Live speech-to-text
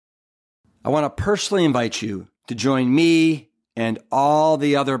I want to personally invite you to join me and all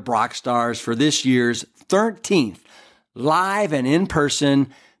the other Brock stars for this year's 13th live and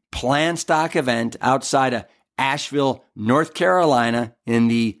in-person Plant Stock event outside of Asheville, North Carolina in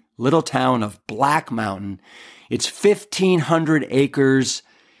the little town of Black Mountain. It's 1,500 acres,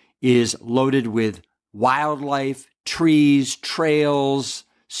 is loaded with wildlife, trees, trails,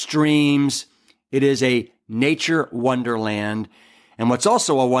 streams. It is a nature wonderland. And what's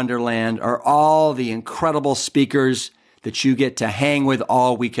also a wonderland are all the incredible speakers that you get to hang with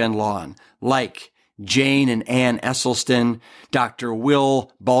all weekend long, like Jane and Ann Esselstyn, Dr.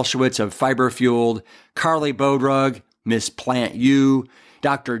 Will Bolshewitz of Fiber Fueled, Carly Bodrug, Miss Plant U,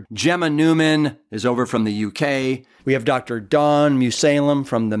 Dr. Gemma Newman is over from the UK. We have Dr. Dawn Musalem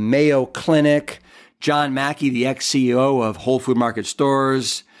from the Mayo Clinic, John Mackey, the ex-CEO of Whole Food Market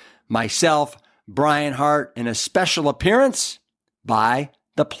Stores, myself, Brian Hart, and a special appearance by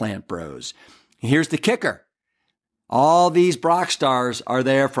the Plant Bros. Here's the kicker. All these Brock stars are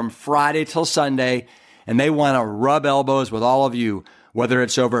there from Friday till Sunday, and they want to rub elbows with all of you, whether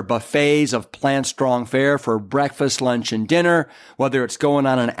it's over buffets of Plant Strong fare for breakfast, lunch, and dinner, whether it's going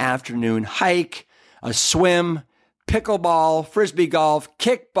on an afternoon hike, a swim, pickleball, frisbee golf,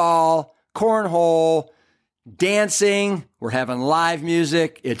 kickball, cornhole, dancing. We're having live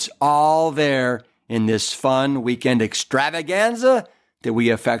music. It's all there in this fun weekend extravaganza that we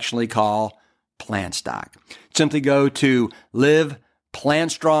affectionately call Plant Stock. Simply go to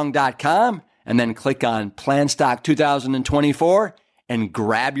liveplantstrong.com and then click on Plant Stock 2024 and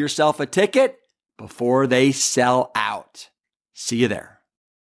grab yourself a ticket before they sell out. See you there.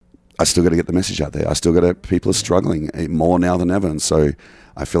 I still got to get the message out there. People are struggling more now than ever. And so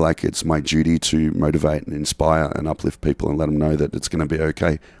I feel like it's my duty to motivate and inspire and uplift people and let them know that it's going to be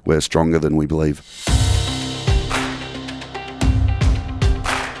okay. We're stronger than we believe.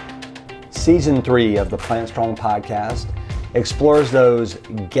 Season 3 of the Plant Strong podcast explores those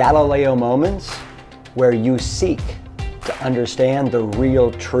Galileo moments where you seek to understand the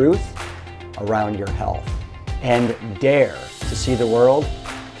real truth around your health and dare to see the world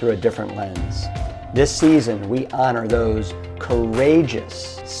through a different lens. This season, we honor those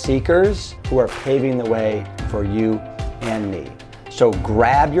courageous seekers who are paving the way for you and me. So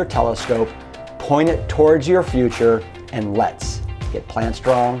grab your telescope, point it towards your future, and let's get Plant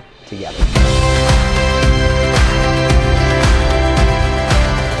Strong together.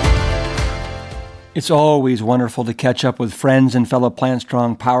 It's always wonderful to catch up with friends and fellow Plant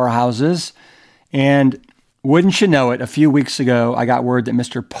Strong powerhouses. And wouldn't you know it, a few weeks ago, I got word that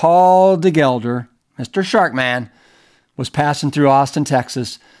Mr. Paul de Gelder, Mr. Sharkman, was passing through Austin,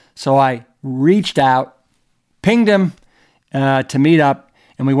 Texas. So I reached out, pinged him to meet up,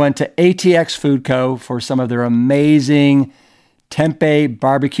 and we went to ATX Food Co. for some of their amazing tempeh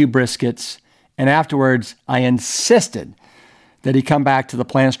barbecue briskets. And afterwards, I insisted that he come back to the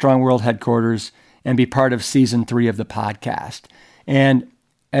Plant Strong World headquarters and be part of season 3 of the podcast. And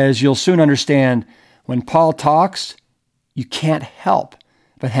as you'll soon understand, when Paul talks, you can't help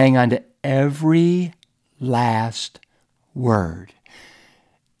but hang on to every last word.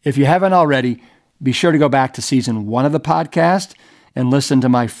 If you haven't already, be sure to go back to season 1 of the podcast and listen to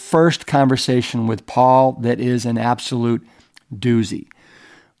my first conversation with Paul that is an absolute doozy.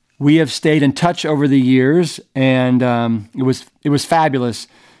 We have stayed in touch over the years, and it was fabulous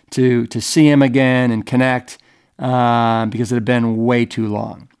to see him again and connect because it had been way too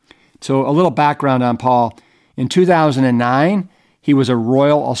long. So a little background on Paul. In 2009, he was a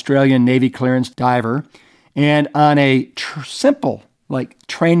Royal Australian Navy clearance diver, and on a simple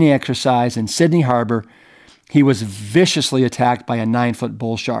training exercise in Sydney Harbor, he was viciously attacked by a 9-foot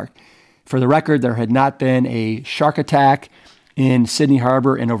bull shark. For the record, there had not been a shark attack in Sydney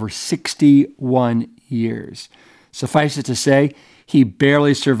Harbor in over 61 years. Suffice it to say, he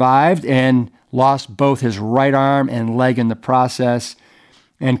barely survived and lost both his right arm and leg in the process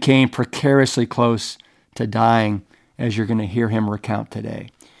and came precariously close to dying, as you're going to hear him recount today.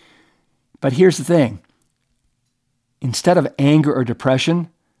 But here's the thing. Instead of anger or depression,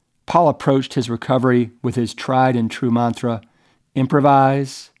 Paul approached his recovery with his tried and true mantra,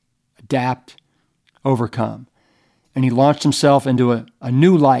 improvise, adapt, overcome. And he launched himself into a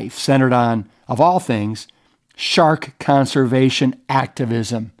new life centered on, of all things, shark conservation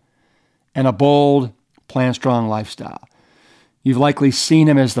activism and a bold, Plant Strong lifestyle. You've likely seen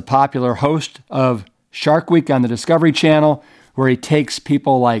him as the popular host of Shark Week on the Discovery Channel, where he takes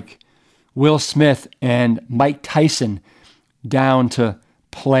people like Will Smith and Mike Tyson down to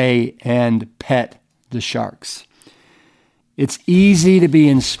play and pet the sharks. It's easy to be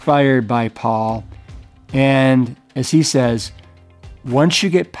inspired by Paul, and as he says, once you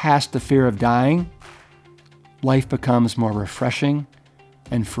get past the fear of dying, life becomes more refreshing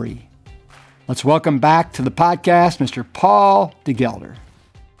and free. Let's welcome back to the podcast, Mr. Paul Gelder.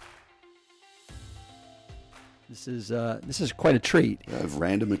 This is quite a treat. A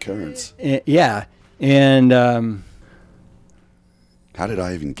random occurrence. Yeah. And how did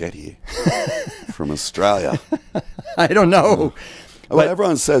I even get here from Australia? I don't know. Well,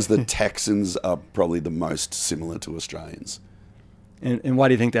 everyone says that Texans are probably the most similar to Australians. And why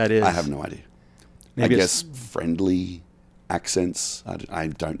do you think that is? I have no idea. Maybe I guess friendly accents. I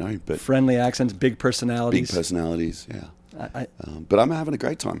don't know, but friendly accents, big personalities. Big personalities, yeah. But I'm having a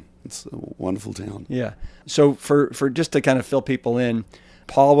great time. It's a wonderful town. Yeah. So for just to kind of fill people in,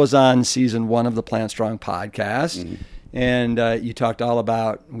 Paul was on season 1 of the Plant Strong podcast, mm-hmm. and we talked all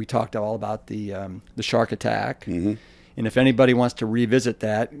about the shark attack. Mm-hmm. And if anybody wants to revisit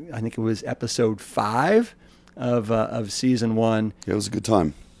that, I think it was episode 5 of season 1. Yeah, it was a good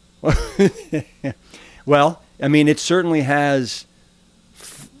time. Well, I mean, it certainly has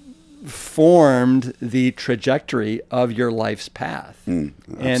formed the trajectory of your life's path.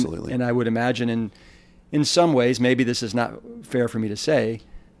 Absolutely. And I would imagine in some ways, maybe this is not fair for me to say,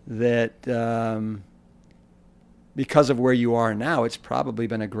 that because of where you are now, it's probably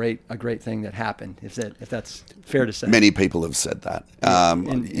been a great thing that happened, if that's fair to say. Many people have said that.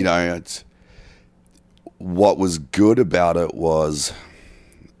 It's what was good about it was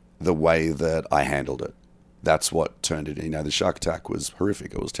the way that I handled it. That's what turned it. The shark attack was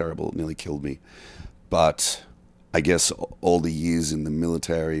horrific. It was terrible. It nearly killed me. But I guess all the years in the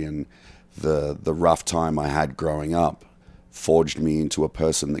military and the rough time I had growing up forged me into a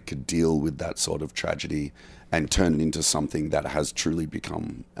person that could deal with that sort of tragedy and turn it into something that has truly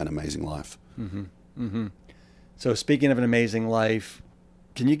become an amazing life. Mm-hmm. Mm-hmm. So speaking of an amazing life,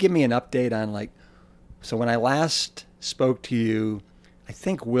 can you give me an update on so when I last spoke to you, I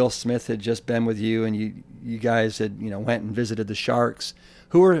think Will Smith had just been with you, and you guys had went and visited the sharks.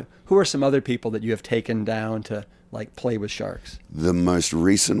 Who are some other people that you have taken down to play with sharks? The most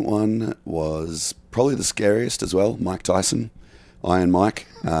recent one was probably the scariest as well, Mike Tyson, Iron Mike.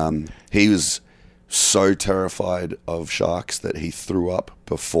 He was so terrified of sharks that he threw up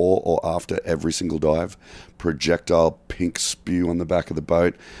before or after every single dive. Projectile pink spew on the back of the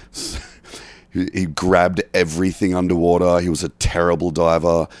boat. He grabbed everything underwater. He was a terrible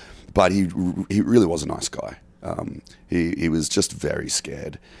diver, but he really was a nice guy. He was just very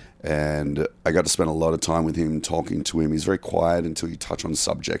scared. And I got to spend a lot of time with him, talking to him. He's very quiet until you touch on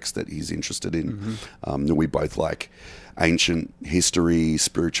subjects that he's interested in. Mm-hmm. We both like ancient history,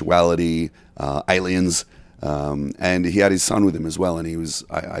 spirituality, aliens, and he had his son with him as well. And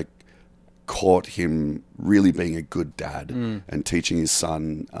I caught him really being a good dad and teaching his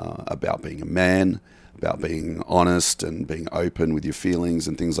son about being a man, about being honest and being open with your feelings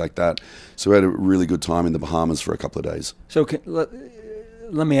and things like that. So we had a really good time in the Bahamas for a couple of days. So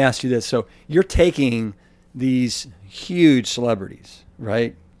let me ask you this. So you're taking these huge celebrities,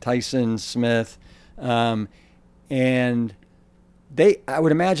 right? Tyson, Smith, and I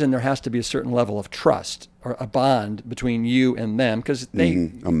would imagine there has to be a certain level of trust or a bond between you and them, because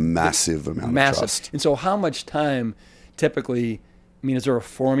a massive amount of trust. And so how much time typically, is there a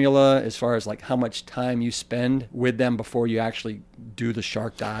formula as far as how much time you spend with them before you actually do the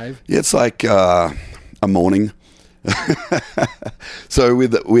shark dive? Yeah, it's like a morning. So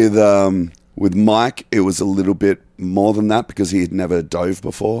with Mike, it was a little bit more than that because he had never dove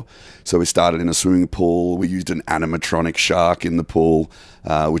before. So we started in a swimming pool. We used an animatronic shark in the pool,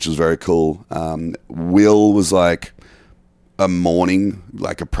 which was very cool. Will was like a morning,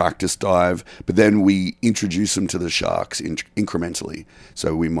 like a practice dive, but then we introduce him to the sharks incrementally.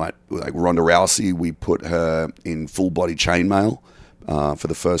 So we might, Ronda Rousey, we put her in full body chainmail for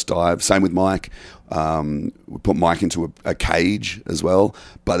the first dive. Same with Mike. We put Mike into a cage as well,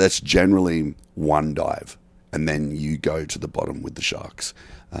 but that's generally one dive. And then you go to the bottom with the sharks.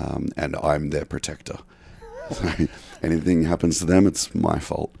 And I'm their protector. So anything happens to them, it's my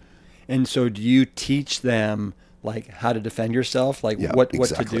fault. And so do you teach them how to defend yourself, what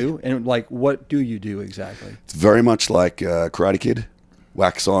to do? And what do you do exactly? It's very much like Karate Kid.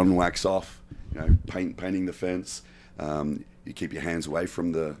 Wax on, wax off, painting the fence. You keep your hands away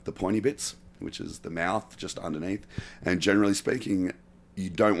from the pointy bits, which is the mouth just underneath. And generally speaking, you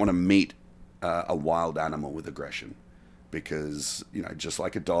don't want to meet a wild animal with aggression, because just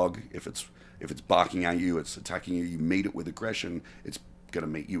like a dog, if it's barking at you, it's attacking you, you meet it with aggression, it's going to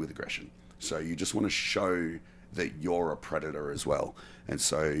meet you with aggression. So you just want to show that you're a predator as well. And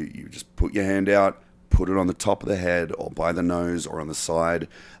so you just put your hand out, put it on the top of the head or by the nose or on the side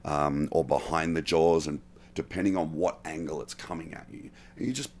or behind the jaws, and depending on what angle it's coming at you. And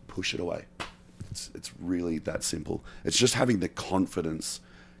you just push it away. It's really that simple. It's just having the confidence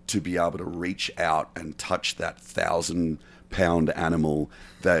to be able to reach out and touch that 1,000-pound animal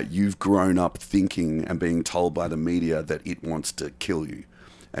that you've grown up thinking and being told by the media that it wants to kill you,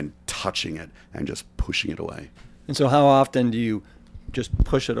 and touching it and just pushing it away. And so how often do you just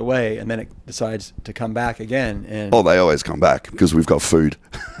push it away and then it decides to come back again? And they always come back because we've got food.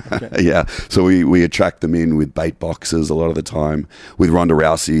 Okay. Yeah. So we attract them in with bait boxes a lot of the time. With Ronda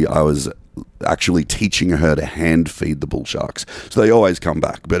Rousey, I was actually teaching her to hand feed the bull sharks. So they always come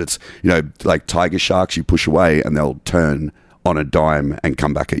back. But it's, like tiger sharks, you push away and they'll turn on a dime and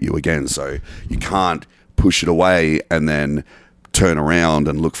come back at you again. So you can't push it away and then turn around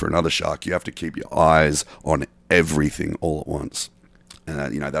and look for another shark. You have to keep your eyes on everything all at once.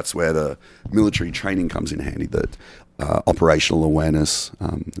 And that's where the military training comes in handy, that operational awareness,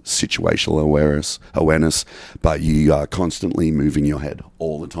 situational awareness, but you are constantly moving your head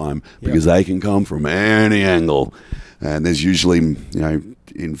all the time because they can come from any angle. And there's usually,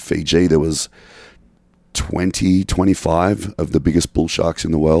 in Fiji, there was 25 of the biggest bull sharks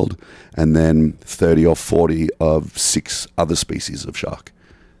in the world, and then 30 or 40 of 6 other species of shark.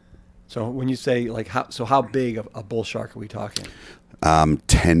 So when you say how big of a bull shark are we talking?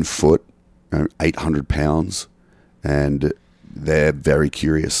 10 foot, 800 pounds, and they're very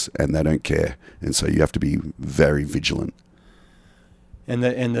curious and they don't care, and so you have to be very vigilant. And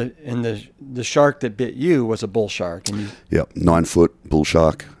the shark that bit you was a bull shark. And 9 foot bull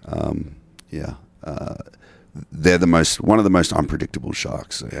shark. They're one of the most unpredictable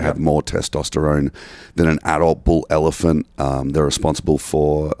sharks. They have more testosterone than an adult bull elephant. They're responsible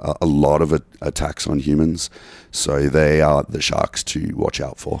for a lot of attacks on humans. So they are the sharks to watch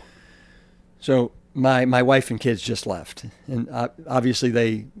out for. So my wife and kids just left, and obviously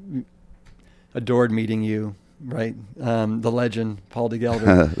they adored meeting you, right? The legend, Paul de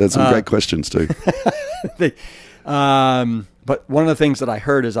Gelder. That's some great questions too. But one of the things that I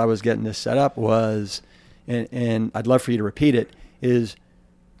heard as I was getting this set up was, and I'd love for you to repeat it, is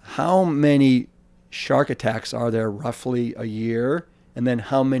how many shark attacks are there roughly a year? And then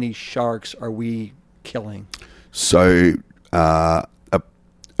how many sharks are we killing? So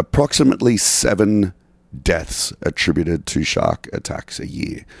approximately 7 deaths attributed to shark attacks a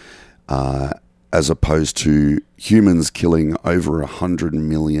year, as opposed to humans killing over 100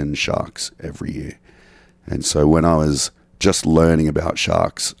 million sharks every year. And so when I was just learning about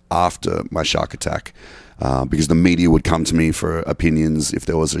sharks after my shark attack, because the media would come to me for opinions if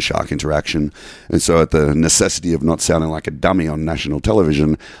there was a shark interaction. And so at the necessity of not sounding like a dummy on national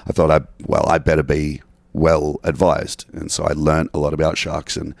television, I thought, I better be well advised. And so I learned a lot about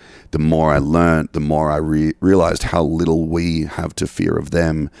sharks. And the more I learned, the more I realized how little we have to fear of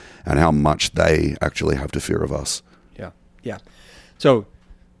them and how much they actually have to fear of us. Yeah. So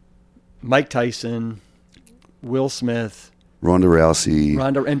Mike Tyson, Will Smith, Ronda Rousey.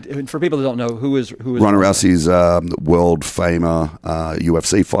 And for people that don't know, who is Ronda Rousey's world famer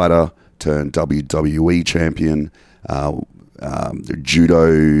UFC fighter turned WWE champion,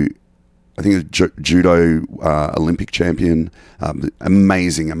 judo. I think it's judo Olympic champion.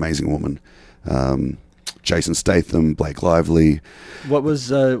 Amazing woman. Jason Statham, Blake Lively. What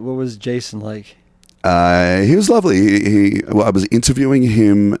was Jason like? He was lovely. I was interviewing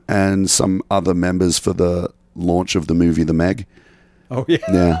him and some other members for the launch of the movie The Meg. Oh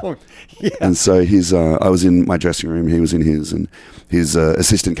yeah. Yeah. And so I was in my dressing room, he was in his, and his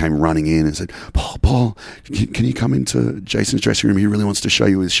assistant came running in and said, Paul, can you come into Jason's dressing room? He really wants to show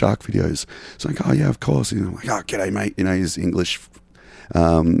you his shark videos. So I'm like, oh yeah, of course. And I'm like, oh, g'day mate. He's English.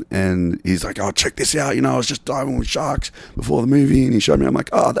 And he's like, oh, check this out. I was just diving with sharks before the movie. And he showed me, I'm like,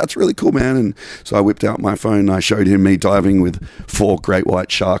 oh, that's really cool, man. And so I whipped out my phone and I showed him me diving with 4 great white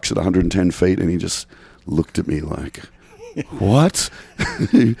sharks at 110 feet. And he just looked at me like, what?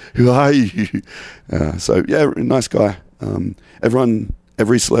 Who are you? So yeah, nice guy.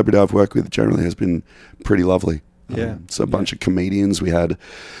 Every celebrity I've worked with generally has been pretty lovely. So a bunch of comedians. We had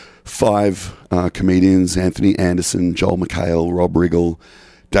 5 comedians: Anthony Anderson, Joel McHale, Rob Riggle,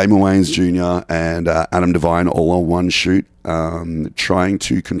 Damon Wayans Jr., and Adam Devine, all on one shoot. Trying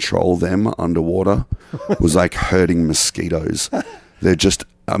to control them underwater was like herding mosquitoes. They're just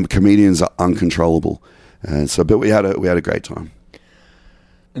comedians are uncontrollable, and so. But we had a great time.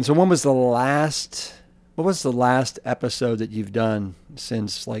 And so, what was the last episode that you've done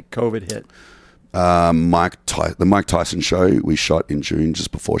since like COVID hit? The Mike Tyson show we shot in June,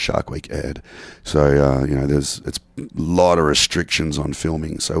 just before Shark Week aired. So it's a lot of restrictions on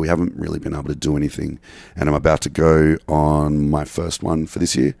filming, so we haven't really been able to do anything. And I'm about to go on my first one for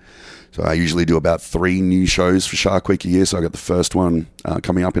this year. So I usually do about 3 new shows for Shark Week a year. So I got the first one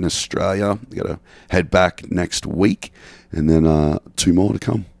coming up in Australia. I got to head back next week, and then 2 more to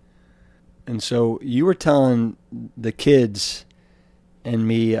come. And so you were telling the kids and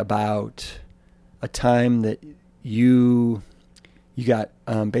me about a time that you got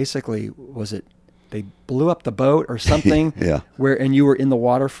basically, was it they blew up the boat or something? Yeah. And you were in the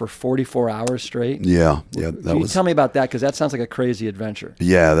water for 44 hours straight? Yeah. Can you tell me about that? Because that sounds like a crazy adventure.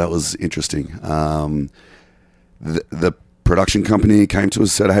 Yeah, that was interesting. The production company came to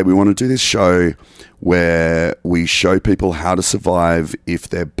us and said, hey, we want to do this show where we show people how to survive if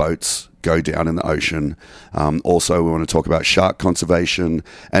their boats go down in the ocean. Also, we want to talk about shark conservation.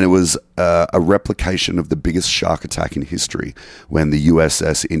 And it was a replication of the biggest shark attack in history, when the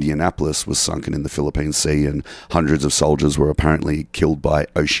USS Indianapolis was sunken in the Philippine Sea and hundreds of soldiers were apparently killed by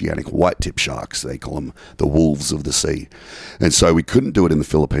oceanic white-tip sharks. They call them the wolves of the sea. And so we couldn't do it in the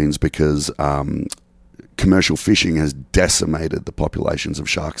Philippines because commercial fishing has decimated the populations of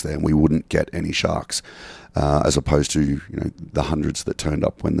sharks there, and we wouldn't get any sharks. As opposed to the hundreds that turned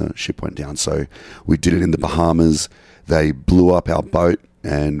up when the ship went down. So we did it in the Bahamas. They blew up our boat,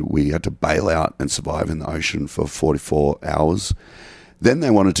 and we had to bail out and survive in the ocean for 44 hours. Then they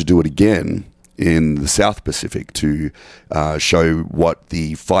wanted to do it again in the South Pacific to show what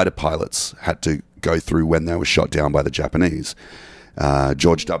the fighter pilots had to go through when they were shot down by the Japanese.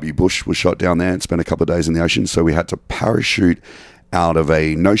 George W. Bush was shot down there and spent a couple of days in the ocean, so we had to parachute out of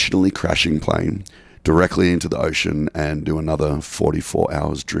a notionally crashing plane directly into the ocean and do another 44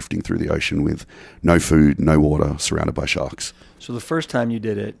 hours drifting through the ocean with no food, no water, surrounded by sharks. So the first time you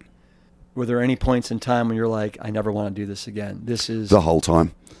did it, were there any points in time when you're like, I never want to do this again? This is... The whole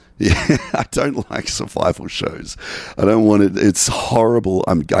time. Yeah, I don't like survival shows. I don't want it. It's horrible.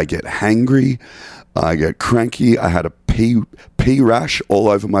 I get hangry. I get cranky. I had a pee rash all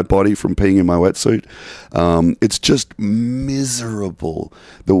over my body from peeing in my wetsuit. It's just miserable.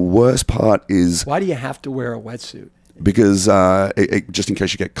 The worst part is... Why do you have to wear a wetsuit? Because just in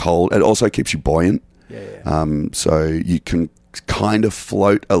case you get cold. It also keeps you buoyant. Yeah. So you can kind of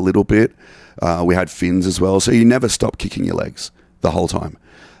float a little bit. We had fins as well. So you never stop kicking your legs the whole time.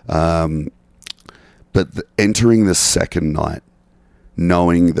 But entering the second night,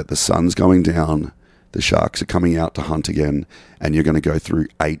 knowing that the sun's going down, the sharks are coming out to hunt again, and you're going to go through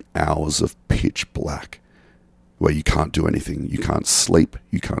 8 hours of pitch black where you can't do anything. You can't sleep.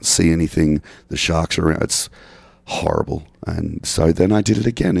 You can't see anything. The sharks are around. It's horrible. And so then I did it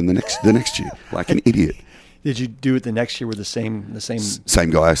again in the next year, like an idiot. Did you do it the next year with the same? Same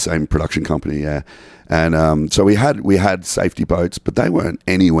guy, same production company, yeah. And so we had safety boats, but they weren't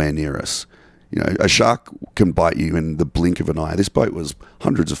anywhere near us. A shark can bite you in the blink of an eye. This boat was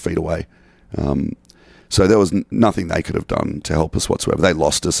hundreds of feet away. So there was nothing they could have done to help us whatsoever. They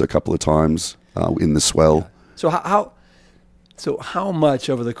lost us a couple of times in the swell. So how much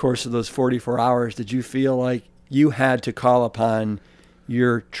over the course of those 44 hours did you feel like you had to call upon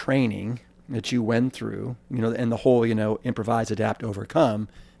your training that you went through, and the whole, improvise, adapt, overcome?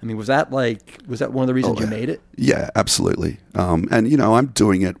 I mean, was that one of the reasons you made it? Yeah, absolutely. And I'm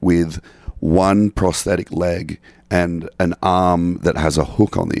doing it with one prosthetic leg and an arm that has a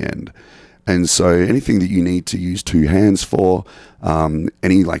hook on the end. And so anything that you need to use 2 hands for,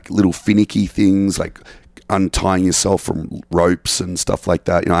 any little finicky things like untying yourself from ropes and stuff like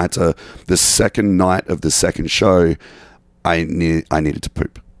that. I had to, the second night of the second show, I needed to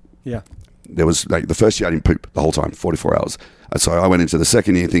poop. Yeah. There was the first year I didn't poop the whole time, 44 hours. And so I went into the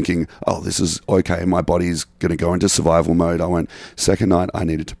second year thinking, oh, this is okay. My body's going to go into survival mode. I went, second night I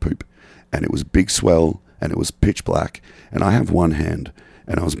needed to poop. And it was big swell and it was pitch black. And I have one hand.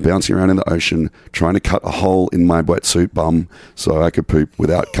 And I was bouncing around in the ocean trying to cut a hole in my wetsuit bum so I could poop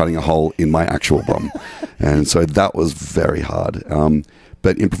without cutting a hole in my actual bum. And so that was very hard.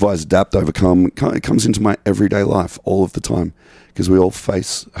 But improvise, adapt, overcome, it comes into my everyday life all of the time because we all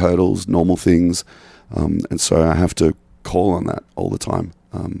face hurdles, normal things. And so I have to call on that all the time.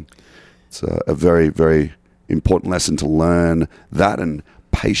 It's a very, very important lesson to learn, that and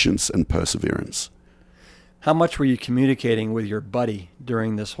patience and perseverance. How much were you communicating with your buddy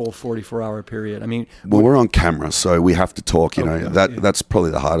during this whole 44-hour period? I mean, well, we're on camera, so we have to talk. That's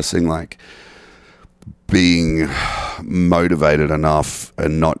probably the hardest thing. Like being motivated enough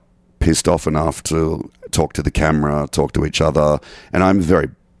and not pissed off enough to talk to the camera, talk to each other. And I'm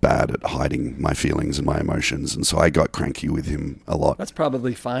very bad at hiding my feelings and my emotions, and so I got cranky with him a lot. That's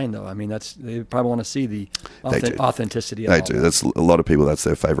probably fine, though. I mean, they probably want to see the authenticity of They all do. that. That's a lot of people. That's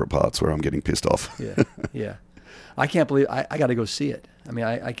their favorite parts, where I'm getting pissed off. Yeah, yeah. I can't believe I got to go see it. I mean,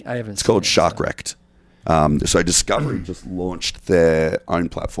 I haven't. It's called seen it, Sharkwrecked. So Discovery just launched their own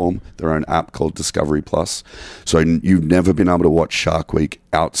platform, their own app called Discovery Plus. So you've never been able to watch Shark Week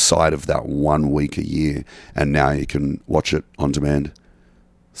outside of that 1 week a year, and now you can watch it on demand.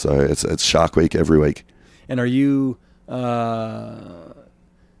 So it's Shark Week every week. And are you?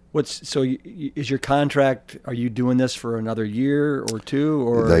 Is your contract? Are you doing this for another year or two?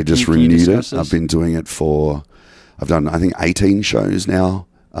 Or they just can you renewed it. discuss this? I've been doing it I've done I think 18 shows now.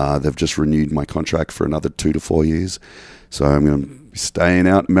 They've just renewed my contract for another 2 to 4 years. So I'm going to be staying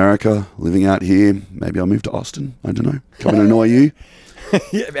out in America, living out here. Maybe I'll move to Austin. I don't know. Come and annoy you.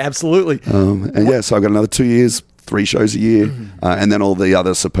 Yeah, absolutely. So I've got another 2 years, 3 shows a year, and then all the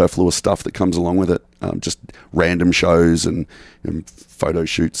other superfluous stuff that comes along with it. Just random shows and photo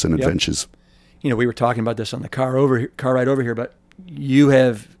shoots and adventures. We were talking about this on the car ride over here, but you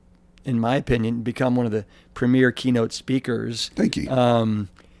have, in my opinion, become one of the premier keynote speakers. Thank you.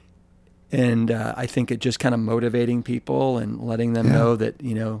 And I think it just kind of motivating people and letting them know that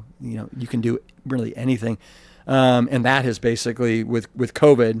you can do really anything. And that has basically with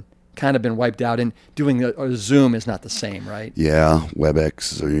COVID kind of been wiped out. And doing a Zoom is not the same, right? Yeah, WebEx,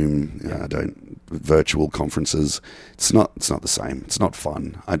 Zoom. Virtual conferences. It's not the same. It's not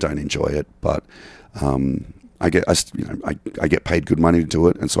fun. I don't enjoy it, but I get paid good money to do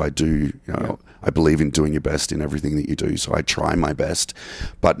it, and so I do. I believe in doing your best in everything that you do, so I try my best.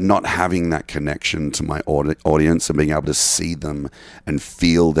 But not having that connection to my audience and being able to see them and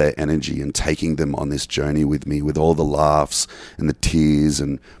feel their energy and taking them on this journey with me, with all the laughs and the tears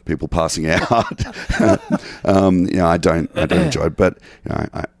and people passing out, I don't enjoy it. But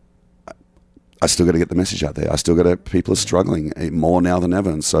I still got to get the message out there. People are struggling more now than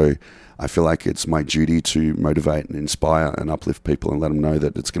ever, and so I feel like it's my duty to motivate and inspire and uplift people and let them know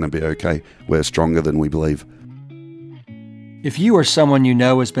that it's going to be okay. We're stronger than we believe. If you or someone you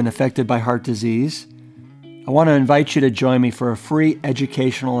know has been affected by heart disease, I want to invite you to join me for a free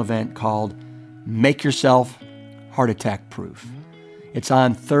educational event called Make Yourself Heart Attack Proof. It's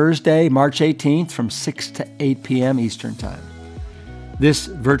on Thursday, March 18th from 6 to 8 p.m. Eastern Time. This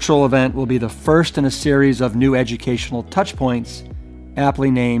virtual event will be the first in a series of new educational touchpoints,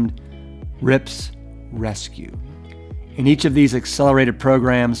 aptly named RIPS Rescue. In each of these accelerated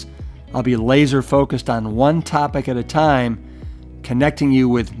programs, I'll be laser focused on one topic at a time, connecting you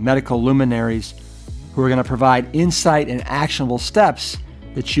with medical luminaries who are going to provide insight and actionable steps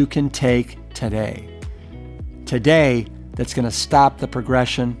that you can take today. Today, that's going to stop the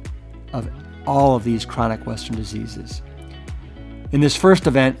progression of all of these chronic Western diseases. In this first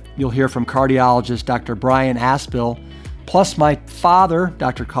event, you'll hear from cardiologist Dr. Brian Aspel, plus my father,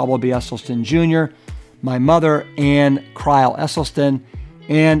 Dr. Caldwell B. Esselstyn Jr., my mother, Ann Kryl Esselstyn,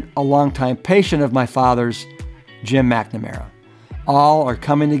 and a longtime patient of my father's, Jim McNamara. All are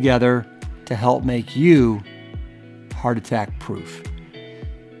coming together to help make you heart attack proof.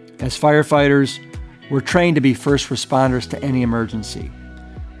 As firefighters, we're trained to be first responders to any emergency.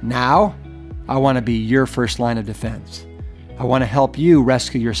 Now, I want to be your first line of defense. I want to help you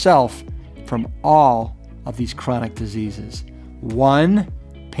rescue yourself from all of these chronic diseases, one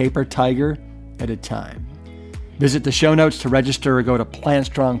paper tiger at a time. Visit the show notes to register or go to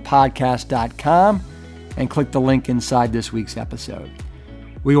plantstrongpodcast.com and click the link inside this week's episode.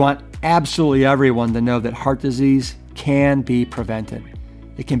 We want absolutely everyone to know that heart disease can be prevented.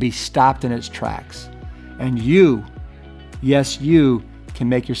 It can be stopped in its tracks. And you, yes, you can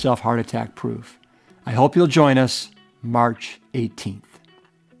make yourself heart attack proof. I hope you'll join us March 18th.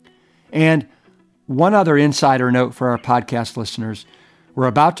 And one other insider note for our podcast listeners, we're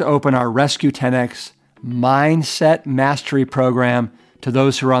about to open our Rescue 10X Mindset Mastery Program to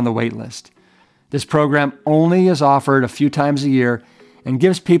those who are on the wait list. This program only is offered a few times a year and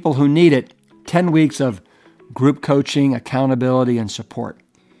gives people who need it 10 weeks of group coaching, accountability, and support.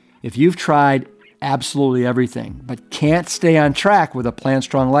 If you've tried absolutely everything but can't stay on track with a Plant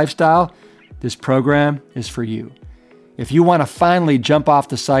Strong lifestyle, this program is for you. If you want to finally jump off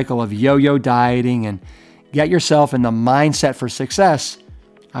the cycle of yo-yo dieting and get yourself in the mindset for success,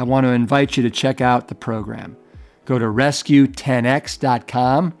 I want to invite you to check out the program. Go to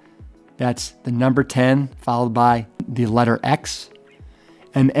rescue10x.com. That's the number 10 followed by the letter X,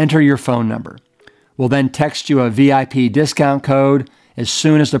 and enter your phone number. We'll then text you a VIP discount code as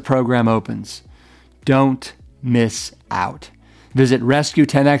soon as the program opens. Don't miss out. Visit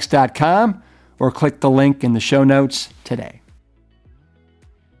rescue10x.com or click the link in the show notes today.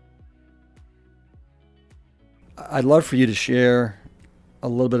 I'd love for you to share a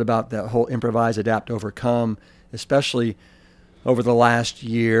little bit about that whole improvise, adapt, overcome, especially over the last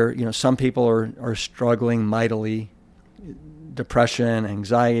year. Some people are struggling mightily. Depression,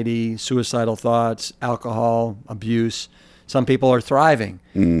 anxiety, suicidal thoughts, alcohol, abuse. Some people are thriving.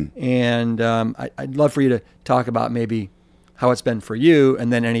 And I'd love for you to talk about maybe how it's been for you,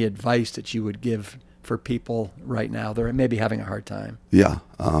 and then any advice that you would give for people right now that are maybe having a hard time. Yeah,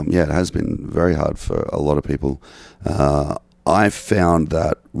 it has been very hard for a lot of people. I found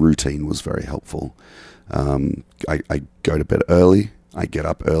that routine was very helpful. I go to bed early. I get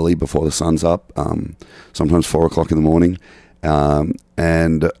up early before the sun's up, sometimes 4 o'clock in the morning.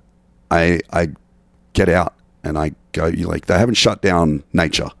 And I get out and I go, they haven't shut down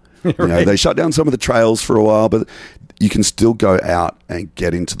nature. Right. They shut down some of the trails for a while, but you can still go out and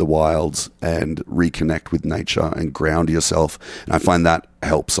get into the wilds and reconnect with nature and ground yourself. And I find that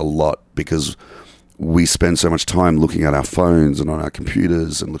helps a lot because we spend so much time looking at our phones and on our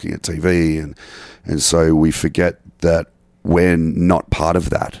computers and looking at TV. And so we forget that we're not part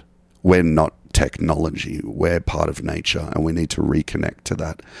of that. We're not technology. We're part of nature, and we need to reconnect to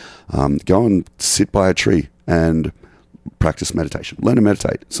that. Go and sit by a tree and practice meditation. Learn to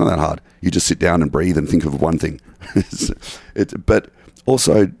meditate. It's not that hard. You just sit down and breathe and think of one thing. But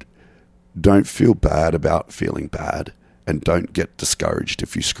also, don't feel bad about feeling bad, and don't get discouraged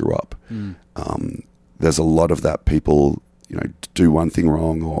if you screw up. There's a lot of that. People, do one thing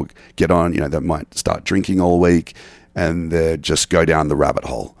wrong or get on. They might start drinking all week, and they just go down the rabbit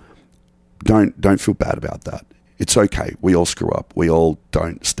hole. Don't feel bad about that. It's okay. We all screw up. We all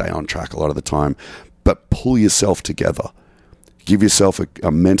don't stay on track a lot of the time. But pull yourself together. Give yourself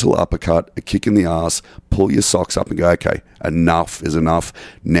a mental uppercut, a kick in the ass, pull your socks up and go, okay, enough is enough.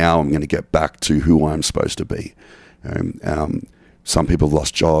 Now I'm going to get back to who I'm supposed to be. Some people have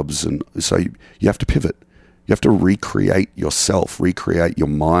lost jobs, and so you have to pivot. You have to recreate yourself, recreate your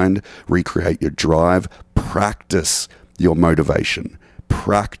mind, recreate your drive, practice your motivation,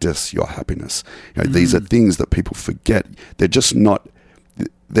 practice your happiness. These are things that people forget. They're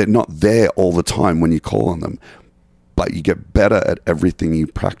not there all the time when you call on them, but you get better at everything you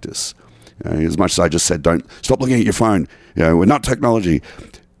practice. As much as I just said, don't stop looking at your phone. We're not technology.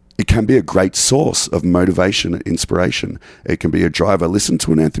 It can be a great source of motivation and inspiration. It can be a driver. Listen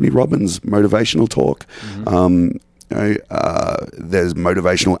to an Anthony Robbins motivational talk. There's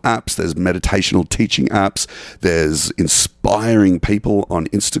motivational apps. There's meditational teaching apps. There's inspiring people on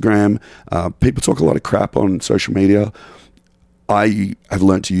Instagram. People talk a lot of crap on social media. I have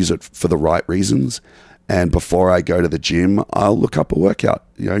learned to use it for the right reasons. And before I go to the gym, I'll look up a workout,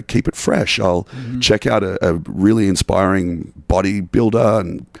 keep it fresh. I'll check out a really inspiring bodybuilder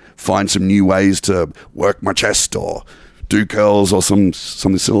and find some new ways to work my chest or do curls or something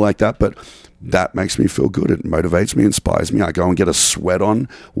silly like that. But that makes me feel good. It motivates me, inspires me. I go and get a sweat on,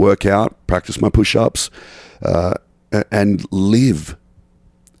 work out, practice my push-ups, and live.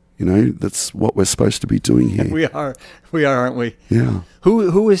 That's what we're supposed to be doing here. We are, aren't we? Yeah.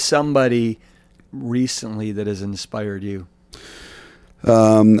 Who is somebody recently that has inspired you?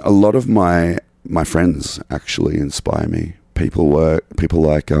 A lot of my friends actually inspire me. People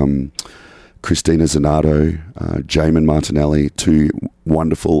like Christina Zanato, Jamin Martinelli, two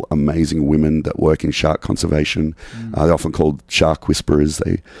wonderful, amazing women that work in shark conservation. They're often called shark whisperers.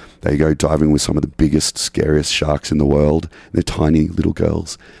 They go diving with some of the biggest, scariest sharks in the world. They're tiny little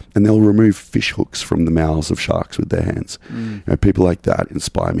girls, and they'll remove fish hooks from the mouths of sharks with their hands. People like that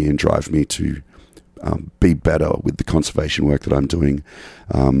inspire me and drive me to be better with the conservation work that I'm doing.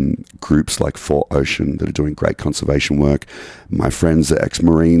 Groups like Fort Ocean that are doing great conservation work. My friends are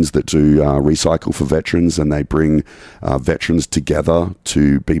ex-Marines that do Recycle for Veterans, and they bring veterans together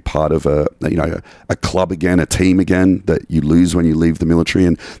to be part of a club again, a team again that you lose when you leave the military,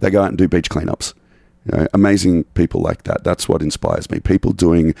 and they go out and do beach cleanups. Amazing people like that. That's what inspires me. People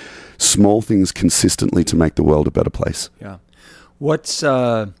doing small things consistently to make the world a better place. Yeah.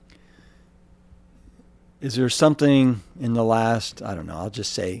 Is there something in the last, I don't know, I'll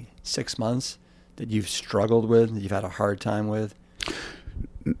just say 6 months that you've struggled with, that you've had a hard time with?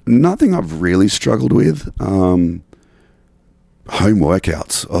 Nothing I've really struggled with. Home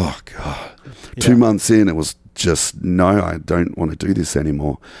workouts. Oh, God. Yeah. 2 months in, it was just, no, I don't want to do this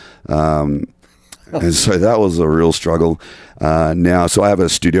anymore. And so that was a real struggle. So I have a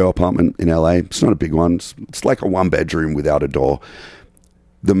studio apartment in LA. It's not a big one. It's like a 1-bedroom without a door.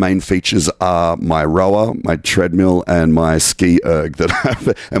 The main features are my rower, my treadmill, and my ski erg that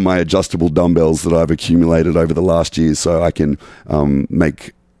I've, and my adjustable dumbbells that I've accumulated over the last year, so I can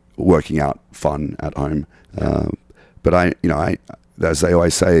make working out fun at home. But I, as they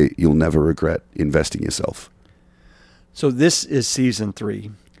always say, you'll never regret investing yourself. So this is season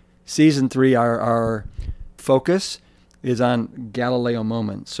 3. Season 3, our focus is on Galileo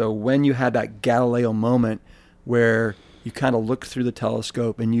moment. So when you had that Galileo moment where you kind of looked through the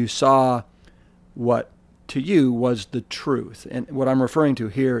telescope and you saw what to you was the truth. And what I'm referring to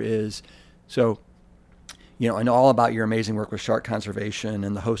here is, so, I know all about your amazing work with shark conservation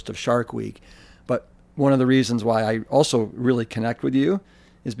and the host of Shark Week, but one of the reasons why I also really connect with you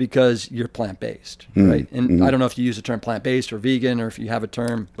is because you're plant-based, right? And I don't know if you use the term plant-based or vegan or if you have a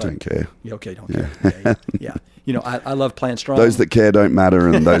term. But don't care. Okay, don't care. Yeah. I love Plant Strong. Those that care don't matter,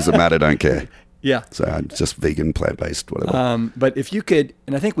 and those that matter don't care. Yeah. So I'm just vegan, plant-based, whatever. But if you could,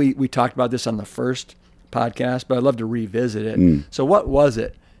 and I think we talked about this on the first podcast, but I'd love to revisit it. So what was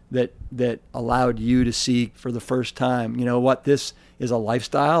it that allowed you to see for the first time, what, this is a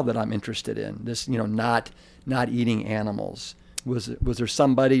lifestyle that I'm interested in, this, not eating animals. Was there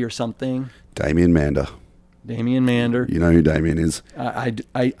somebody or something? Damien Mander. Damien Mander. You know who Damien is?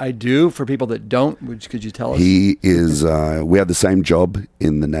 I do. For people that don't, could you tell us? He is, we had the same job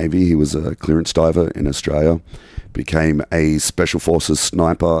in the Navy. He was a clearance diver in Australia, became a Special Forces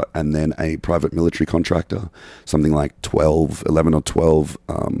sniper and then a private military contractor, something like 11 or 12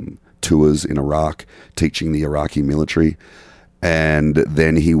 tours in Iraq, teaching the Iraqi military. And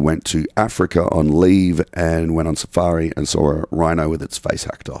then he went to Africa on leave and went on safari and saw a rhino with its face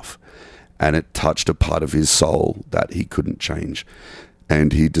hacked off. And it touched a part of his soul that he couldn't change.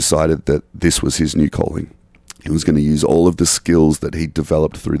 And he decided that this was his new calling. He was going to use all of the skills that he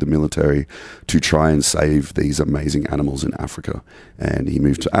developed through the military to try and save these amazing animals in Africa. And he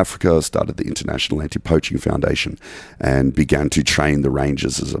moved to Africa, started the International Anti-Poaching Foundation, and began to train the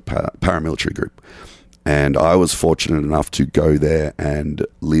rangers as a paramilitary group. And I was fortunate enough to go there and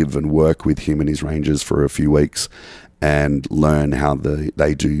live and work with him and his rangers for a few weeks and learn how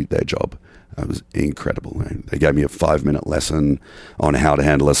they do their job. It was incredible. They gave me a 5-minute lesson on how to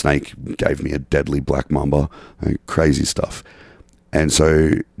handle a snake, gave me a deadly black mamba, crazy stuff. And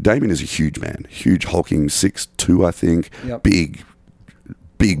so Damien is a huge man, huge hulking 6'2", I think, Yep.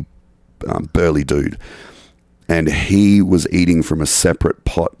 big, burly dude. And he was eating from a separate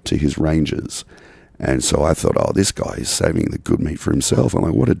pot to his rangers. And so I thought, oh, this guy is saving the good meat for himself. I'm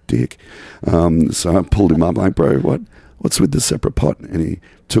like, what a dick. So I pulled him up, like, bro, what's with the separate pot? And he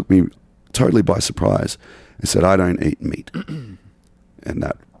took me totally by surprise and said, I don't eat meat. And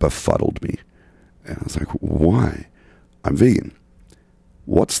that befuddled me. And I was like, why? I'm vegan.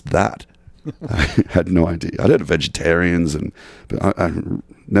 What's that? I had no idea. I'd heard of vegetarians, but I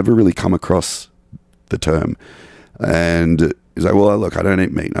never really come across the term. And he's like, well, look, I don't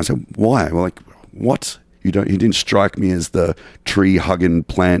eat meat. And I said, why? Well, like, what? You didn't strike me as the tree-hugging,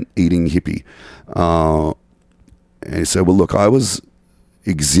 plant-eating hippie. And he said, well, look, I was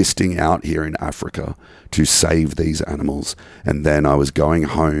existing out here in Africa to save these animals, and then I was going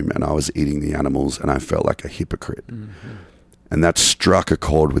home and I was eating the animals, and I felt like a hypocrite. Mm-hmm. And that struck a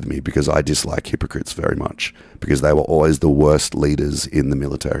chord with me because I dislike hypocrites very much because they were always the worst leaders in the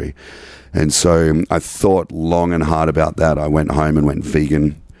military. And so I thought long and hard about that. I went home and went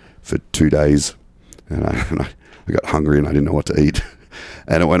vegan for 2 days. And I got hungry and I didn't know what to eat.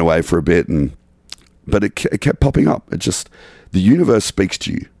 And it went away for a bit. But it kept popping up. The universe speaks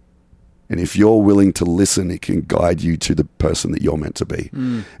to you. And if you're willing to listen, it can guide you to the person that you're meant to be.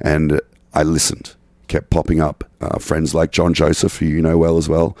 Mm. And I listened. Kept popping up. Friends like John Joseph, who you know well as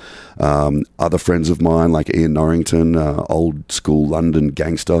well. Other friends of mine like Ian Norrington, old school London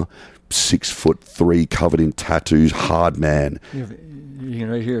gangster, 6'3", covered in tattoos, hard man. You can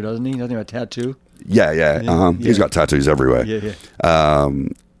right here, doesn't he? Doesn't he have a tattoo? Yeah. He's got tattoos everywhere. Yeah.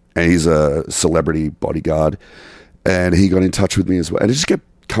 And he's a celebrity bodyguard. And he got in touch with me as well. And it just kept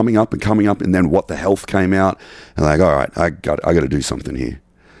coming up. And then What the Health came out. And like, all right, I got to do something here.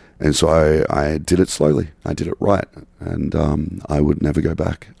 And so I did it slowly. I did it right. And I would never go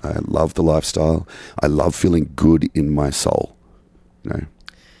back. I love the lifestyle. I love feeling good in my soul.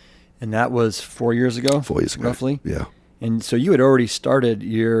 And that was 4 years ago? 4 years ago. Roughly? Yeah. And so you had already started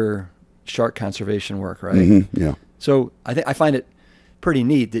your shark conservation work, right? Mm-hmm, yeah. So I find it pretty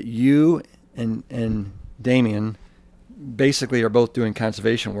neat that you and Damien basically are both doing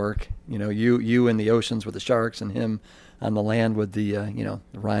conservation work. You in the oceans with the sharks, and him on the land with the the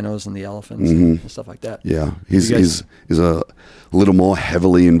rhinos and the elephants and stuff like that. Yeah, he's a little more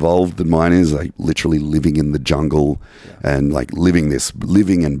heavily involved than mine is. Like literally living in the jungle and like living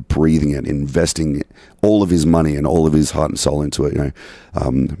and breathing it, investing all of his money and all of his heart and soul into it.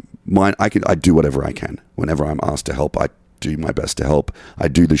 I do whatever I can. Whenever I'm asked to help, I do my best to help. I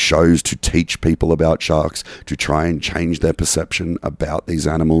do the shows to teach people about sharks, to try and change their perception about these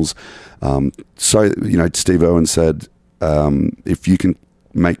animals. So Steve Irwin said, if you can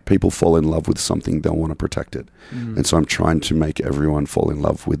make people fall in love with something, they'll want to protect it. And so I'm trying to make everyone fall in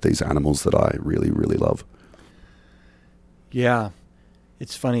love with these animals that I really, really love. Yeah.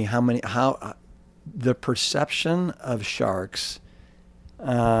 It's funny how the perception of sharks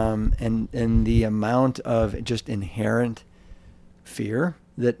and the amount of just inherent fear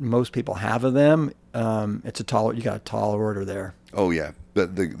that most people have of them, you got a tall order there. Oh yeah.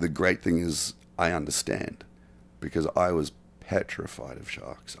 But the great thing is I understand, because I was petrified of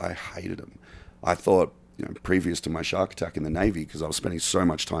sharks. I hated them. I thought, previous to my shark attack in the Navy, because I was spending so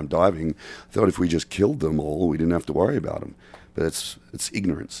much time diving, I thought if we just killed them all, we didn't have to worry about them. But it's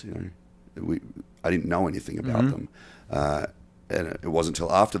ignorance, I didn't know anything about them. And it wasn't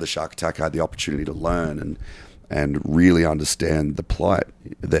until after the shark attack I had the opportunity to learn and really understand the plight.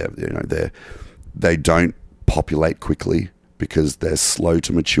 They don't populate quickly because they're slow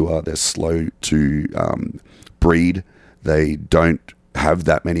to mature. They're slow to breed. They don't have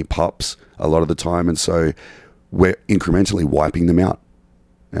that many pups a lot of the time. And so we're incrementally wiping them out.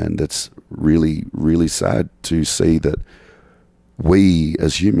 And it's really, really sad to see that we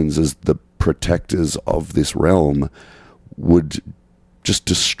as humans, as the protectors of this realm, would just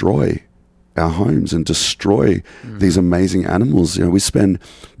destroy our homes and destroy these amazing animals. We spend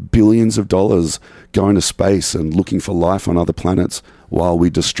billions of dollars going to space and looking for life on other planets while we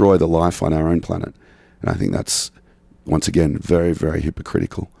destroy the life on our own planet. And I think that's, once again, very, very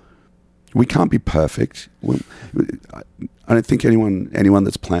hypocritical. We can't be perfect. I don't think anyone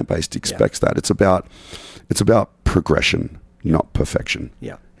that's plant-based expects that. It's about progression, not perfection.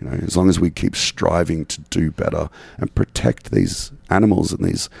 Yeah. As long as we keep striving to do better and protect these animals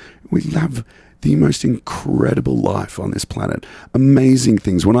we have the most incredible life on this planet. Amazing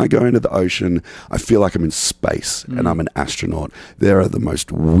things. When I go into the ocean, I feel like I'm in space and I'm an astronaut. There are the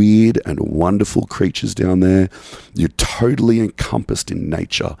most weird and wonderful creatures down there. You're totally encompassed in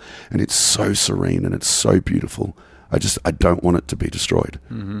nature, and it's so serene and it's so beautiful. I don't want it to be destroyed.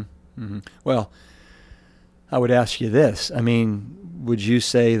 Well, I would ask you this. I mean, would you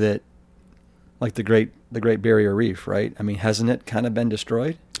say that, like the Great Barrier Reef, right? I mean, hasn't it kind of been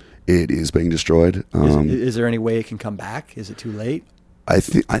destroyed? It is being destroyed. Is there any way it can come back? Is it too late? I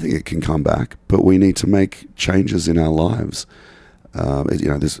think it can come back, but we need to make changes in our lives. I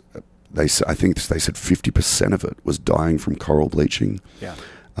think they said 50% of it was dying from coral bleaching. Yeah.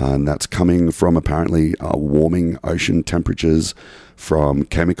 And that's coming from apparently warming ocean temperatures, from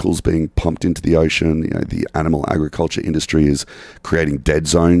chemicals being pumped into the ocean. The animal agriculture industry is creating dead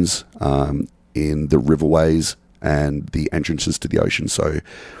zones in the riverways and the entrances to the ocean. So,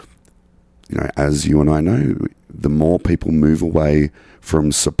 as you and I know, the more people move away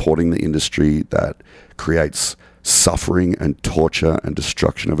from supporting the industry that creates suffering and torture and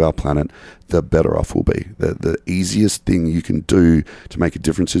destruction of our planet, the better off we'll be. The easiest thing you can do to make a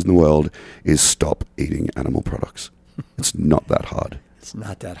difference in the world is stop eating animal products. It's not that hard. It's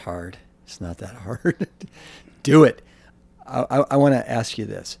not that hard. Do it. I want to ask you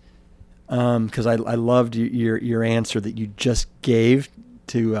this, because I loved your answer that you just gave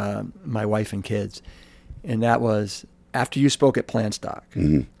to my wife and kids, and that was after you spoke at Plantstock,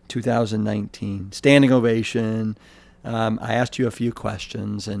 2019, standing ovation. I asked you a few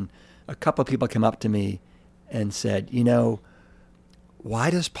questions, and a couple of people came up to me and said, why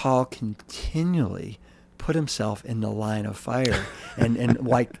does Paul continually put himself in the line of fire and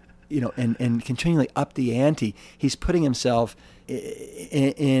continually up the ante? He's putting himself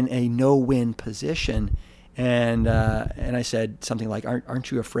in a no-win position. And I said something like,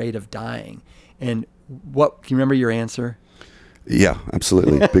 aren't you afraid of dying? And can you remember your answer? Yeah,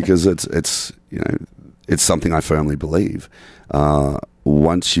 absolutely. Because it's something I firmly believe.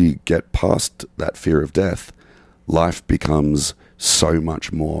 Once you get past that fear of death, life becomes so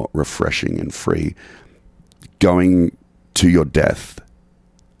much more refreshing and free. Going to your death,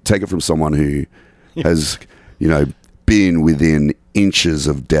 take it from someone who has, been within inches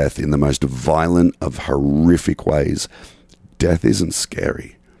of death in the most violent of horrific ways. Death isn't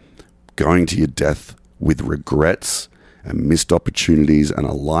scary. Going to your death with regrets and missed opportunities and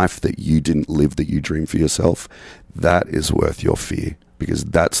a life that you didn't live, that you dreamed for yourself, that is worth your fear, because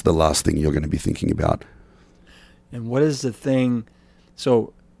that's the last thing you're going to be thinking about. And what is the thing?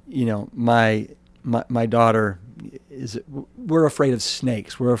 So, my daughter we're afraid of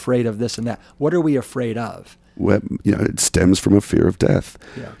snakes. We're afraid of this and that. What are we afraid of? It stems from a fear of death.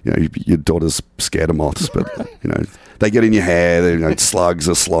 Yeah. Your daughter's scared of moths, but They get in your hair. Slugs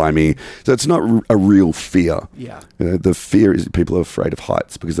are slimy. So it's not a real fear. Yeah. The fear is people are afraid of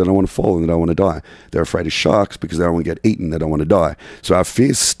heights because they don't want to fall and they don't want to die. They're afraid of sharks because they don't want to get eaten. They don't want to die. So our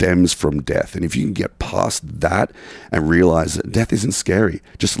fear stems from death. And if you can get past that and realize that death isn't scary,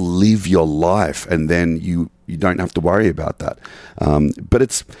 just live your life, and then you don't have to worry about that. But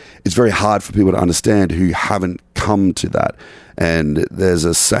it's very hard for people to understand who haven't come to that. And there's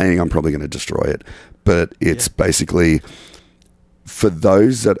a saying, I'm probably going to destroy it, but it's basically, for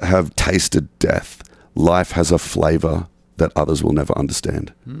those that have tasted death, life has a flavor that others will never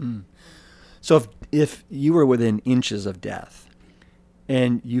understand. So if you were within inches of death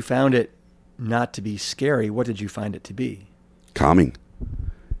and you found it not to be scary, what did you find it to be? Calming.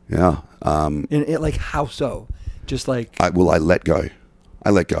 Yeah. Like how so? Just like... I let go. I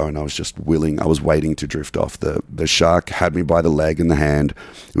let go, and I was just willing. I was waiting to drift off. The shark had me by the leg and the hand.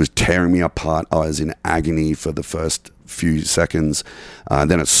 It was tearing me apart. I was in agony for the first few seconds.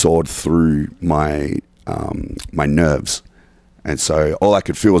 Then it soared through my nerves. And so all I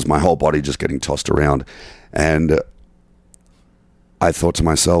could feel was my whole body just getting tossed around. And I thought to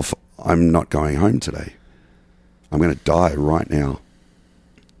myself, I'm not going home today. I'm going to die right now.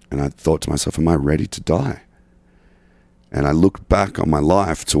 And I thought to myself, am I ready to die? And I looked back on my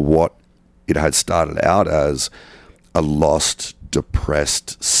life to what it had started out as, a lost,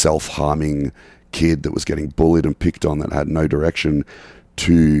 depressed, self-harming kid that was getting bullied and picked on, that had no direction,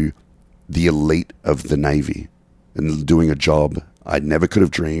 to the elite of the Navy and doing a job I never could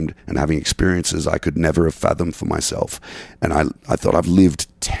have dreamed and having experiences I could never have fathomed for myself. And I thought, I've lived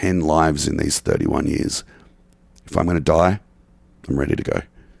 10 lives in these 31 years. If I'm going to die, I'm ready to go.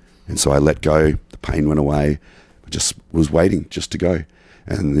 And so I let go. The pain went away. I just was waiting just to go.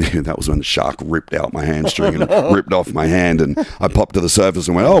 And that was when the shark ripped out my hamstring and ripped off my hand. And I popped to the surface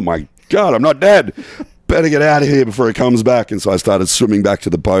and went, oh my God, I'm not dead. Better get out of here before it comes back. And so I started swimming back to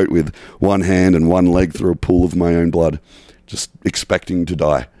the boat with one hand and one leg through a pool of my own blood, just expecting to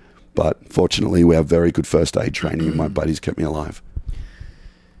die. But fortunately, we have very good first aid training, and my buddies kept me alive.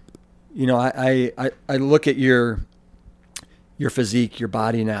 You know, I look at your physique, your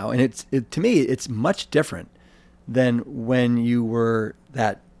body now, and to me, it's much different than when you were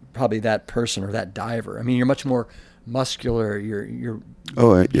probably that person or that diver. I mean, you're much more muscular. You're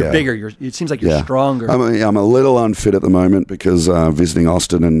bigger. It seems like you're stronger. I'm a little unfit at the moment because visiting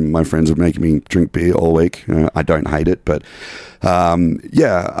Austin, and my friends are making me drink beer all week. I don't hate it, but in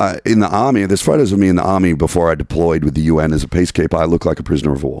the army, there's photos of me in the army before I deployed with the UN as a peacekeeper. I look like a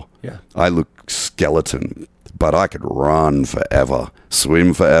prisoner of war. Yeah, I look skeleton, but I could run forever,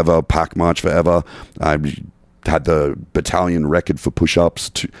 swim forever, pack march forever. I had the battalion record for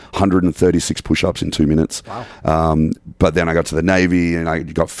push-ups, 136 push-ups in 2 minutes. Wow. But then I got to the Navy and I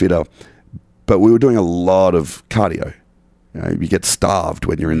got fitter. But we were doing a lot of cardio. You get starved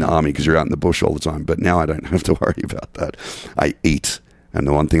when you're in the army because you're out in the bush all the time. But now I don't have to worry about that. I eat. And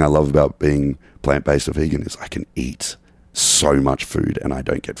the one thing I love about being plant-based or vegan is I can eat so much food and I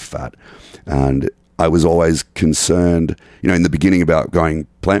don't get fat. And I was always concerned, in the beginning about going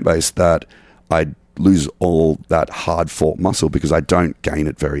plant-based, that I'd lose all that hard-fought muscle because I don't gain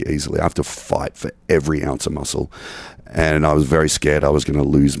it very easily. I have to fight for every ounce of muscle. And I was very scared I was going to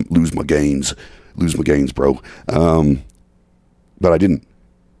lose my gains. Lose my gains, bro. But I didn't.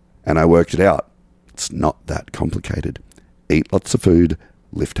 And I worked it out. It's not that complicated. Eat lots of food,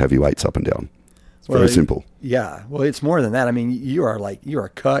 lift heavy weights up and down. It's very simple. Yeah. Well, it's more than that. I mean, you are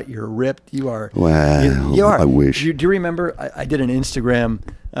cut, you're ripped, you are. Well, you are. I wish. Do you remember? I did an Instagram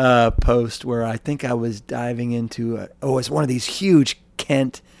post where I think I was diving into it's one of these huge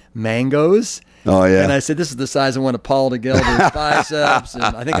Kent mangoes. Oh, yeah. And I said, this is the size of one of Paul Gelder's biceps. And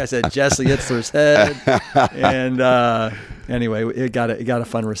I think I said Jesse Itzler's head. And anyway, it got a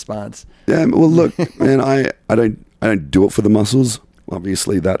fun response. Yeah. Well, look, man, I don't do it for the muscles.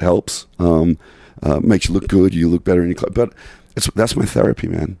 Obviously, that helps. Makes you look good. You look better in your clothes. But that's my therapy,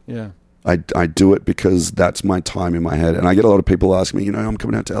 man. Yeah. I do it because that's my time in my head. And I get a lot of people ask me, I'm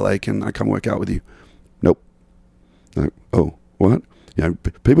coming out to LA. Can I come work out with you? Nope. Oh, what?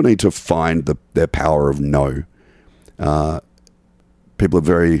 People need to find their power of no. People are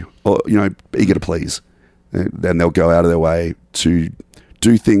very, eager to please. And they'll go out of their way to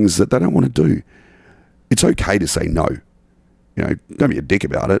do things that they don't want to do. It's okay to say no. Don't be a dick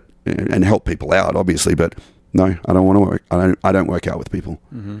about it and help people out, obviously, but no, I don't want to work. I don't work out with people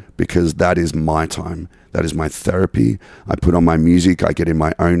because that is my time. That is my therapy. I put on my music. I get in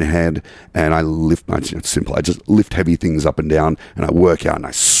my own head and I lift. It's simple. I just lift heavy things up and down and I work out and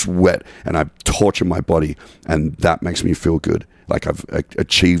I sweat and I torture my body, and that makes me feel good. Like I've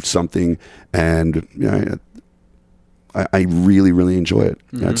achieved something, and I really, really enjoy it.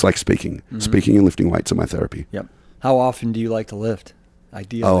 You know, it's like speaking. Speaking and lifting weights are my therapy. Yep. How often do you like to lift?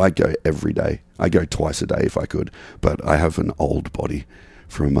 Ideally. Oh, I go every day. I go twice a day if I could. But I have an old body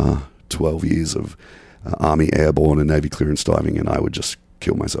from 12 years of Army airborne and Navy clearance diving, and I would just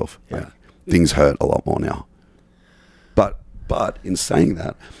kill myself. Yeah. Like, things hurt a lot more now. But in saying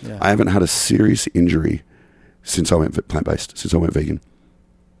that, I haven't had a serious injury since I went plant-based, since I went vegan.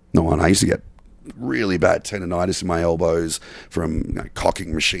 No one. I used to get really bad tendonitis in my elbows from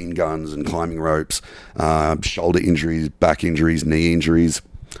cocking machine guns and climbing ropes, shoulder injuries, back injuries, knee injuries.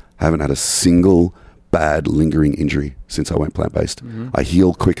 I haven't had a single bad lingering injury since I went plant-based. I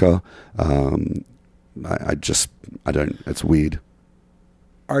heal quicker. I don't, it's weird.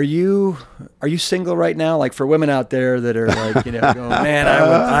 Are you single right now? Like for women out there that are like, going, man,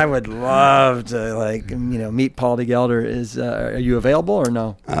 I would love to meet Paul de Gelder. Are you available or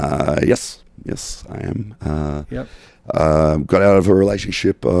no? Yes, I am. Yep. Got out of a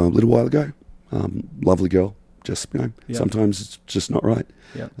relationship a little while ago. Lovely girl. Just sometimes it's just not right.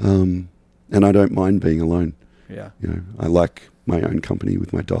 Yeah. And I don't mind being alone. Yeah. I like my own company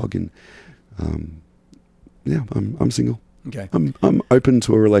with my dog, and I'm single. Okay. I'm open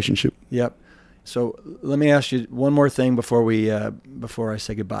to a relationship. Yep. So let me ask you one more thing before I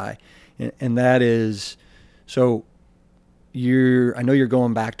say goodbye, and that is, so I know you're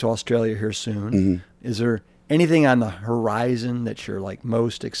going back to Australia here soon. Is there anything on the horizon that you're like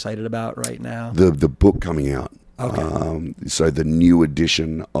most excited about right now? The book coming out. Okay. So the new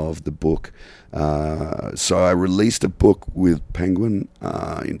edition of the book. So I released a book with Penguin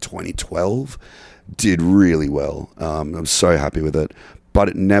in 2012. Did really well. I'm so happy with it, but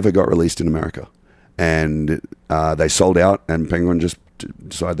it never got released in America, and they sold out, and Penguin just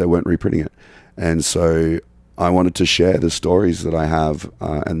decided they weren't reprinting it. And so I wanted to share the stories that I have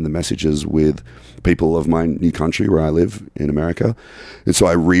and the messages with people of my new country where I live in America. And so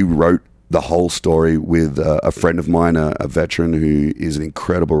I rewrote the whole story with a friend of mine, a veteran who is an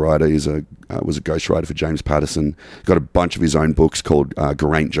incredible writer. He's was a ghostwriter for James Patterson. Got a bunch of his own books called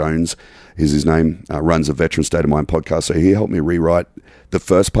Geraint Jones is his name. Runs a Veteran State of Mind podcast. So he helped me rewrite the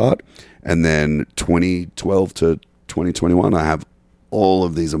first part. And then 2012 to 2021, I have all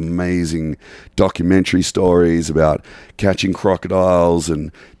of these amazing documentary stories about catching crocodiles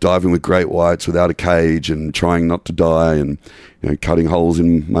and diving with great whites without a cage and trying not to die and cutting holes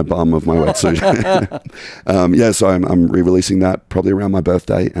in my bum of my wetsuit. So I'm re-releasing that probably around my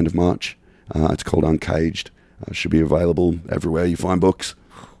birthday, end of March. It's called Uncaged. Should be available everywhere you find books.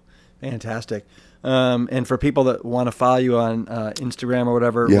 Fantastic. And for people that want to follow you on Instagram or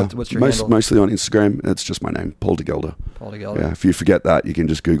whatever, what's your handle? Mostly on Instagram. It's just my name, Paul de Gelder. Paul de Gelder. Yeah, if you forget that, you can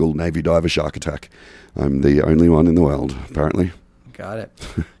just Google Navy diver shark attack. I'm the only one in the world, apparently. Got it.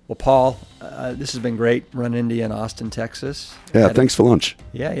 Well, Paul, this has been great running into you in Austin, Texas. Yeah, thanks for lunch.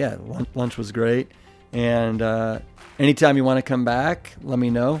 Yeah. Lunch was great. And anytime you want to come back, let me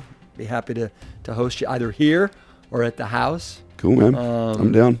know. Be happy to host you either here or at the house. Cool, man.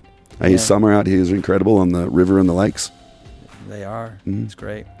 I'm down. Hey, summer out here is incredible on the river and the lakes. They are. It's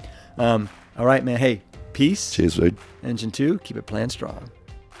great. All right, man. Hey, peace. Cheers, dude. Engine 2, keep it planned strong.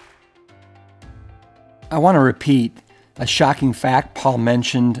 I want to repeat a shocking fact Paul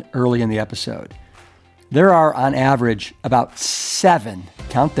mentioned early in the episode. There are, on average, about 7,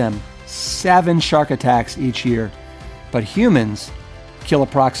 count them, 7 shark attacks each year. But humans kill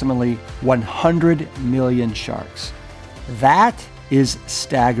approximately 100 million sharks. That is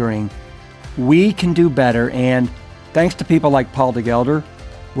staggering. We can do better, and thanks to people like Paul de Gelder,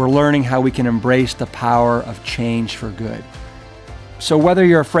 we're learning how we can embrace the power of change for good. So whether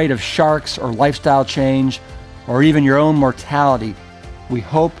you're afraid of sharks or lifestyle change, or even your own mortality, we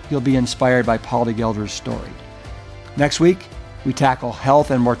hope you'll be inspired by Paul de Gelder's story. Next week, we tackle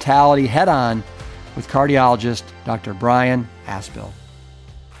health and mortality head-on with cardiologist Dr. Brian Aspel.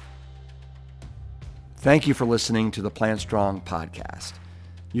 Thank you for listening to the Plant Strong podcast.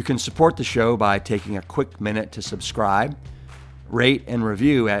 You can support the show by taking a quick minute to subscribe, rate, and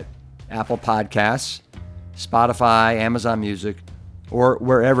review at Apple Podcasts, Spotify, Amazon Music, or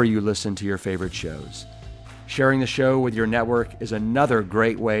wherever you listen to your favorite shows. Sharing the show with your network is another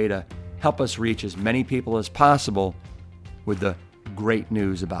great way to help us reach as many people as possible with the great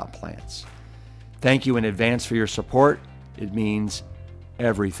news about plants. Thank you in advance for your support. It means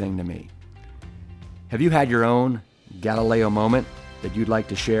everything to me. Have you had your own Galileo moment that you'd like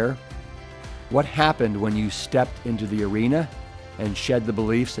to share? What happened when you stepped into the arena and shed the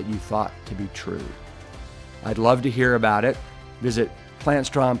beliefs that you thought to be true? I'd love to hear about it. Visit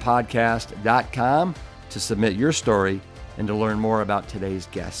plantstrongpodcast.com to submit your story and to learn more about today's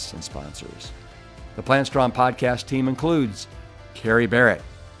guests and sponsors. The Plant Strong podcast team includes Carrie Barrett,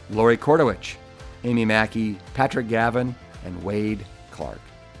 Lori Kordowich, Amy Mackey, Patrick Gavin, and Wade Clark.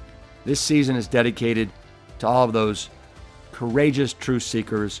 This season is dedicated to all of those courageous truth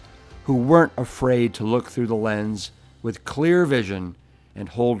seekers who weren't afraid to look through the lens with clear vision and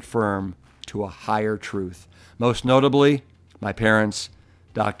hold firm to a higher truth. Most notably, my parents,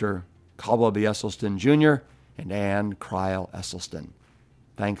 Dr. Caldwell B. Esselstyn Jr. and Ann Cryle Esselstyn.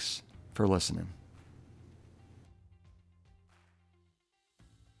 Thanks for listening.